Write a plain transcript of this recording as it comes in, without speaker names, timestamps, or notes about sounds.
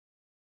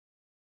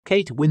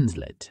Kate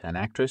Winslet, an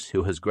actress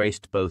who has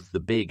graced both the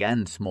big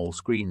and small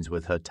screens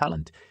with her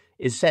talent,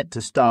 is set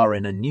to star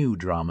in a new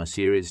drama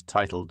series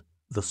titled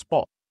The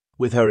Spot.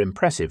 With her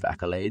impressive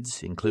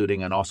accolades,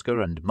 including an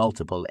Oscar and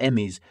multiple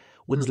Emmys,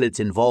 Winslet's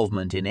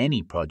involvement in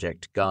any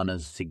project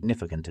garners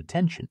significant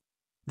attention.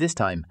 This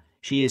time,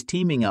 she is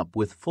teaming up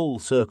with Full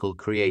Circle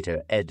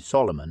creator Ed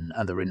Solomon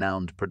and the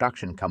renowned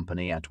production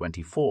company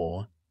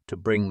A24 to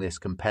bring this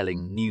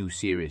compelling new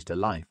series to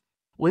life.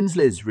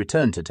 Winslet's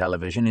return to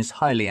television is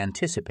highly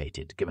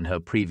anticipated given her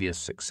previous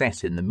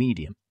success in the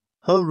medium.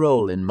 Her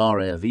role in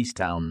Mare of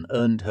Easttown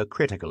earned her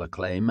critical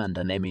acclaim and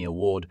an Emmy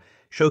Award,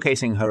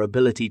 showcasing her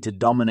ability to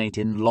dominate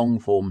in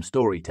long-form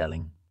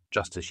storytelling,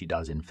 just as she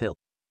does in film.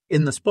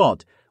 In The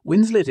Spot,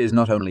 Winslet is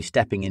not only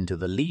stepping into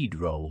the lead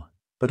role,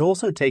 but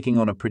also taking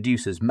on a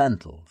producer's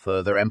mantle,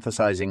 further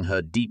emphasizing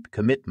her deep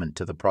commitment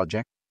to the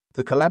project.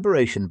 The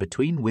collaboration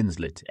between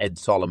Winslet, Ed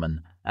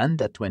Solomon, and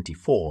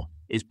A24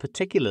 is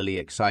particularly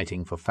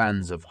exciting for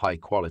fans of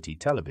high-quality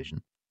television.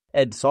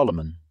 Ed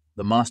Solomon,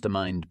 the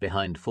mastermind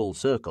behind Full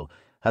Circle,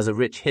 has a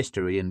rich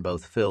history in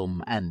both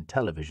film and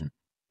television.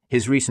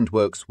 His recent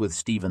works with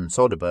Steven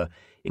Soderbergh,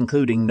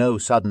 including No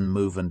Sudden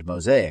Move and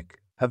Mosaic,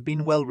 have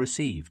been well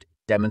received,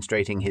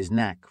 demonstrating his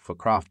knack for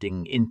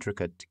crafting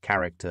intricate,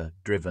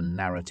 character-driven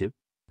narrative.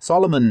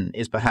 Solomon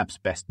is perhaps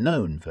best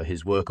known for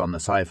his work on the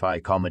sci-fi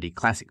comedy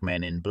classic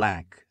Men in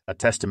Black, a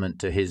testament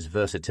to his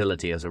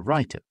versatility as a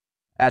writer.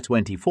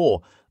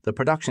 A24, the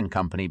production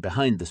company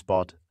behind The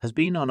Spot, has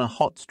been on a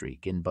hot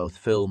streak in both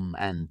film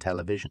and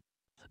television.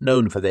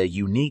 Known for their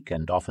unique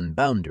and often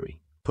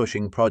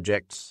boundary-pushing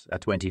projects,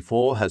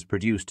 A24 has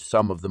produced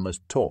some of the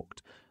most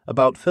talked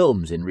about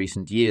films in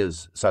recent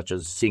years, such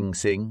as Sing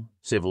Sing,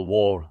 Civil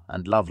War,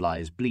 and Love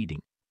Lies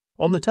Bleeding.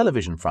 On the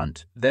television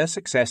front, their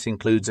success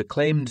includes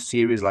acclaimed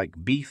series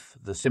like Beef,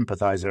 The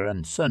Sympathizer,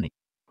 and Sunny.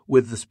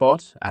 With The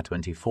Spot,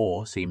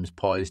 A24 seems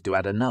poised to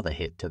add another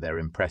hit to their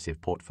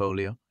impressive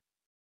portfolio.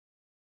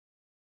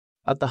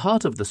 At the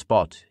heart of The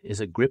Spot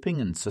is a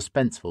gripping and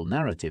suspenseful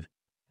narrative.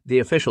 The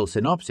official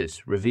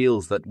synopsis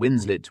reveals that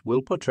Winslet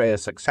will portray a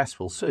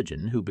successful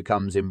surgeon who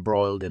becomes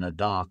embroiled in a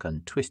dark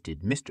and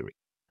twisted mystery.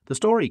 The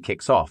story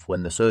kicks off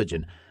when the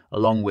surgeon,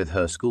 along with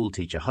her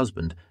schoolteacher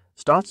husband,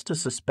 starts to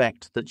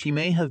suspect that she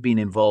may have been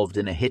involved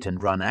in a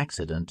hit-and-run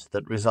accident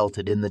that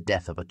resulted in the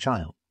death of a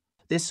child.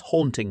 This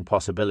haunting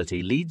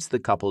possibility leads the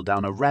couple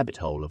down a rabbit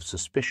hole of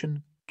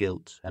suspicion,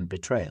 guilt, and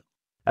betrayal.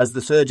 As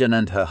the surgeon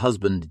and her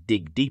husband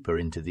dig deeper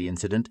into the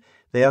incident,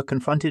 they are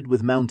confronted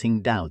with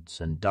mounting doubts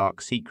and dark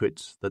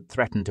secrets that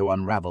threaten to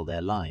unravel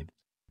their lives.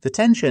 The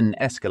tension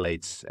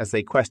escalates as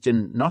they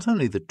question not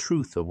only the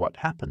truth of what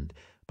happened,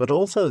 but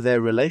also their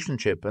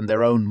relationship and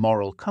their own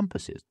moral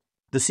compasses.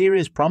 The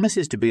series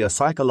promises to be a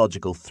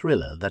psychological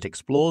thriller that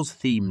explores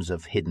themes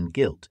of hidden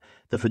guilt,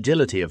 the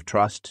fragility of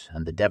trust,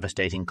 and the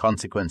devastating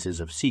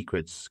consequences of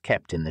secrets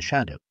kept in the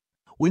shadow.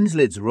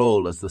 Winslet's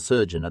role as the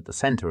surgeon at the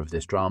center of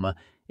this drama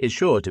is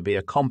sure to be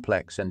a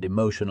complex and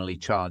emotionally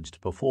charged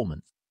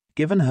performance.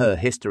 Given her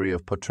history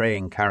of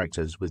portraying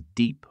characters with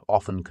deep,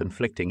 often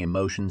conflicting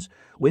emotions,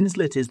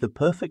 Winslet is the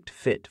perfect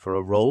fit for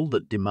a role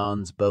that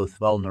demands both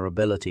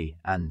vulnerability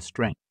and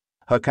strength.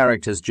 Her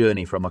character's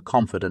journey from a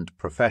confident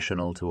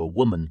professional to a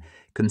woman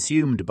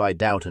consumed by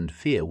doubt and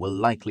fear will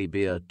likely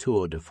be a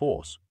tour de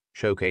force,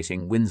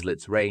 showcasing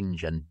Winslet's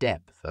range and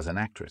depth as an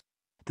actress.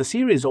 The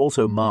series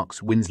also marks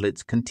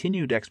Winslet's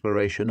continued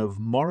exploration of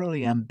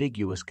morally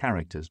ambiguous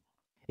characters.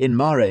 In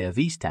Mare of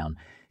Easttown,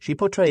 she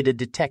portrayed a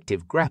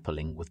detective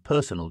grappling with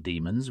personal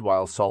demons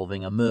while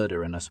solving a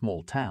murder in a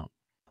small town.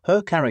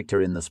 Her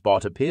character in The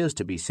Spot appears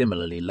to be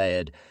similarly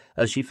layered,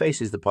 as she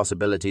faces the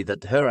possibility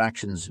that her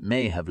actions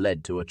may have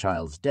led to a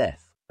child's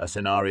death, a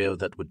scenario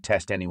that would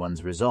test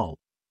anyone's resolve.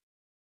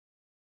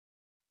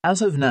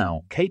 As of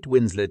now, Kate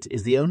Winslet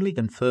is the only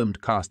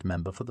confirmed cast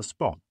member for The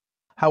Spot.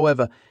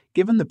 However,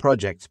 given the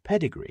project's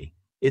pedigree,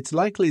 it's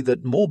likely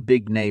that more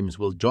big names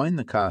will join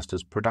the cast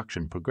as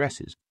production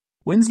progresses.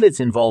 Winslet's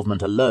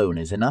involvement alone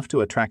is enough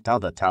to attract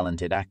other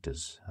talented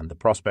actors, and the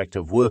prospect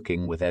of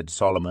working with Ed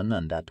Solomon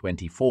and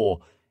A24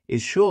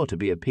 is sure to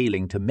be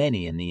appealing to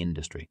many in the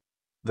industry.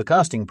 The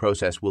casting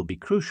process will be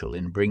crucial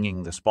in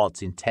bringing The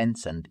Spot's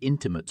intense and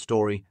intimate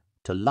story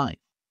to life.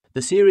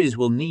 The series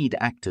will need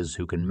actors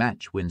who can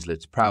match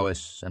Winslet's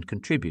prowess and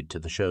contribute to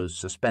the show's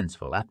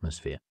suspenseful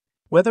atmosphere.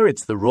 Whether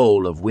it's the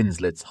role of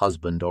Winslet's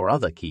husband or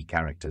other key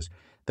characters,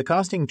 the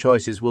casting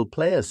choices will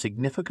play a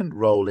significant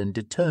role in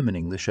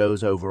determining the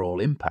show's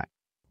overall impact.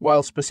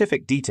 While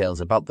specific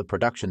details about the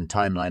production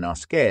timeline are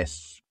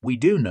scarce, we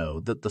do know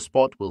that The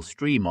Spot will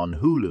stream on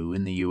Hulu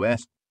in the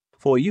US.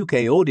 For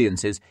UK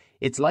audiences,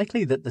 it's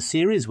likely that the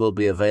series will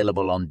be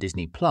available on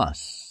Disney+,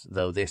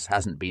 though this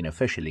hasn't been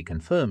officially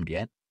confirmed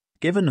yet.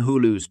 Given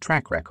Hulu's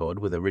track record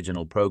with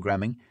original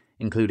programming,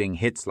 including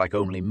hits like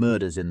Only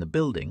Murders in the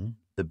Building,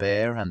 The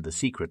Bear, and The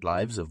Secret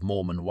Lives of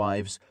Mormon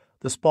Wives,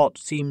 The Spot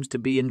seems to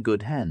be in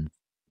good hands.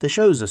 The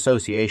show's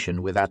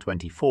association with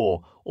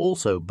A24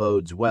 also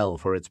bodes well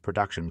for its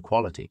production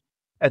quality.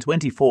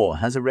 A24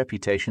 has a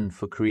reputation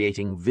for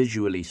creating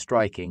visually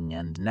striking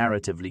and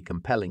narratively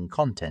compelling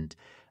content,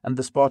 and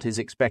The Spot is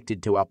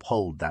expected to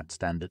uphold that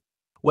standard.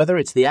 Whether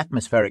it's the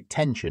atmospheric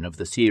tension of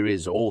the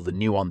series or the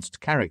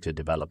nuanced character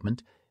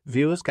development,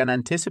 viewers can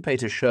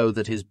anticipate a show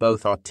that is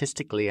both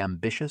artistically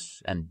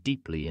ambitious and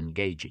deeply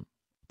engaging.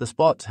 The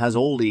Spot has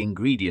all the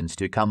ingredients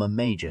to become a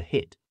major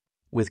hit.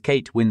 With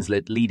Kate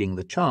Winslet leading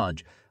the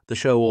charge, the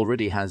show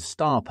already has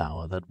star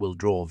power that will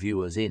draw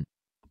viewers in.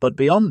 But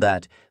beyond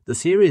that, the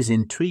series'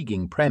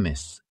 intriguing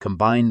premise,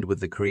 combined with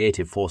the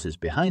creative forces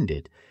behind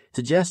it,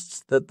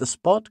 suggests that The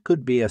Spot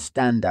could be a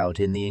standout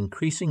in the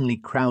increasingly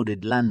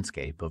crowded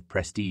landscape of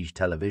prestige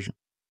television.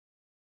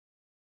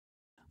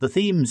 The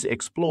themes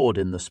explored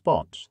in The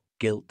Spot,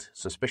 guilt,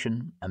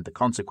 suspicion, and the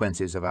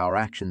consequences of our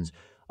actions,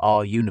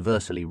 are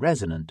universally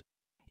resonant.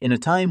 In a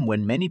time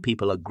when many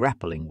people are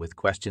grappling with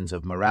questions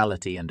of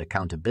morality and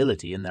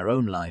accountability in their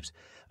own lives,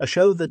 a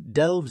show that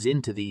delves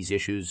into these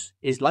issues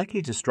is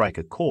likely to strike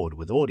a chord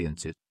with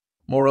audiences.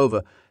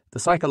 Moreover, the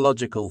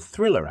psychological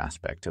thriller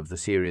aspect of the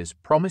series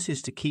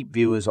promises to keep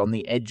viewers on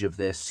the edge of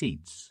their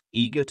seats,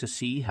 eager to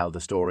see how the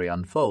story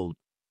unfolds.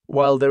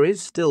 While there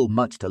is still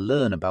much to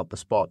learn about The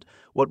Spot,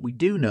 what we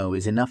do know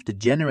is enough to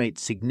generate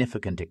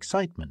significant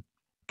excitement.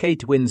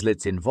 Kate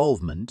Winslet's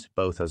involvement,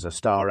 both as a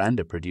star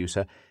and a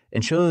producer,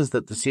 ensures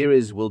that the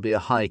series will be a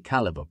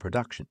high-caliber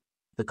production.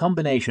 The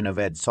combination of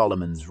Ed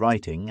Solomon's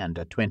writing and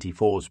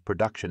A24's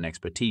production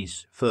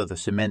expertise further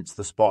cements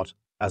The Spot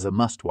as a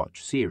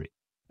must-watch series.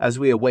 As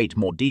we await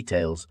more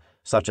details,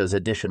 such as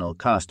additional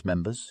cast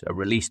members, a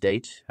release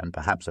date, and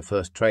perhaps a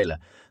first trailer,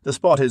 The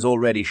Spot is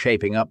already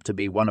shaping up to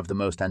be one of the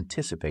most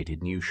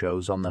anticipated new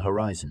shows on the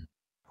horizon.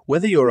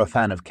 Whether you're a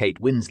fan of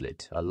Kate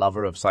Winslet, a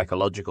lover of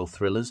psychological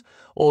thrillers,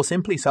 or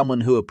simply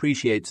someone who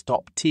appreciates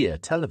top-tier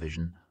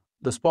television,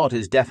 The Spot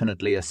is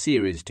definitely a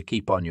series to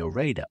keep on your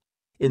radar.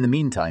 In the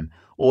meantime,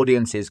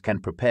 audiences can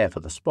prepare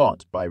for The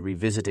Spot by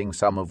revisiting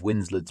some of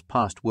Winslet's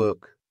past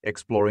work,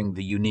 exploring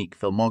the unique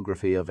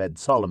filmography of Ed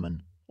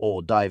Solomon,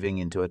 or diving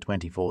into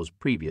A24's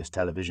previous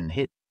television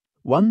hit.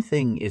 One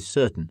thing is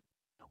certain.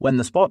 When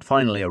The Spot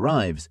finally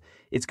arrives,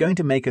 it's going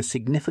to make a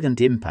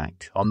significant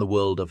impact on the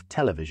world of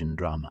television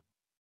drama.